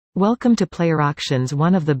Welcome to Player Auctions,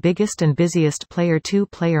 one of the biggest and busiest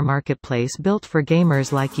player-to-player marketplace built for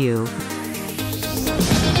gamers like you.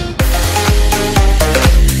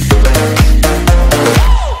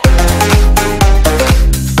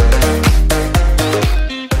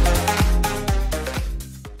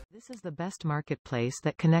 This is the best marketplace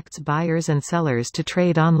that connects buyers and sellers to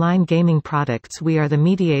trade online gaming products. We are the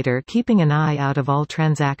mediator, keeping an eye out of all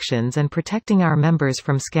transactions and protecting our members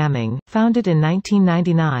from scamming. Founded in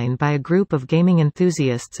 1999 by a group of gaming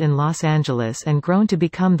enthusiasts in Los Angeles and grown to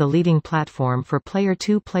become the leading platform for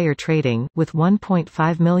player-to-player trading, with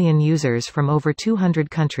 1.5 million users from over 200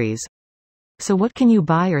 countries. So what can you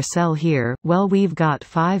buy or sell here? Well, we've got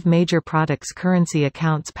 5 major products: currency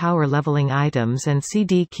accounts, power leveling items, and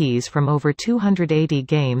CD keys from over 280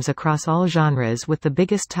 games across all genres, with the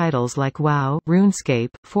biggest titles like WoW,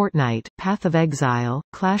 RuneScape, Fortnite, Path of Exile,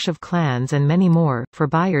 Clash of Clans and many more. For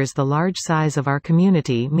buyers, the large size of our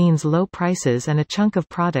community means low prices and a chunk of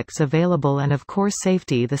products available, and of course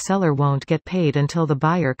safety. The seller won't get paid until the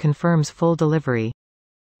buyer confirms full delivery.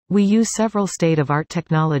 We use several state-of-art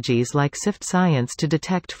technologies like Sift Science to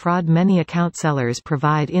detect fraud. Many account sellers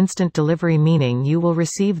provide instant delivery, meaning you will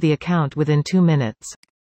receive the account within 2 minutes.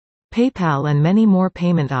 PayPal and many more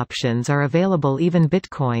payment options are available, even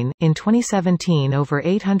Bitcoin. In 2017, over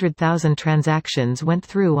 800,000 transactions went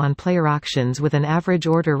through on Player Auctions with an average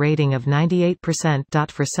order rating of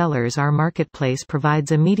 98%. For sellers, our marketplace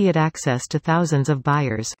provides immediate access to thousands of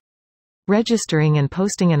buyers. Registering and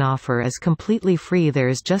posting an offer is completely free.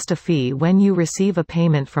 There's just a fee when you receive a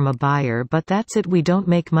payment from a buyer, but that's it. We don't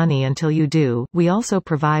make money until you do. We also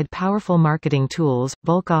provide powerful marketing tools,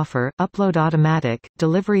 bulk offer, upload automatic,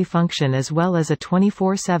 delivery function, as well as a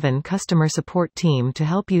 24/7 customer support team to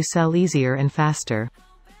help you sell easier and faster.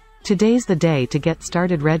 Today's the day to get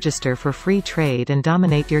started. Register for free trade and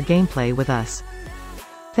dominate your gameplay with us.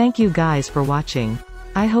 Thank you guys for watching.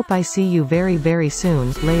 I hope I see you very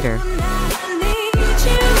soon. Later.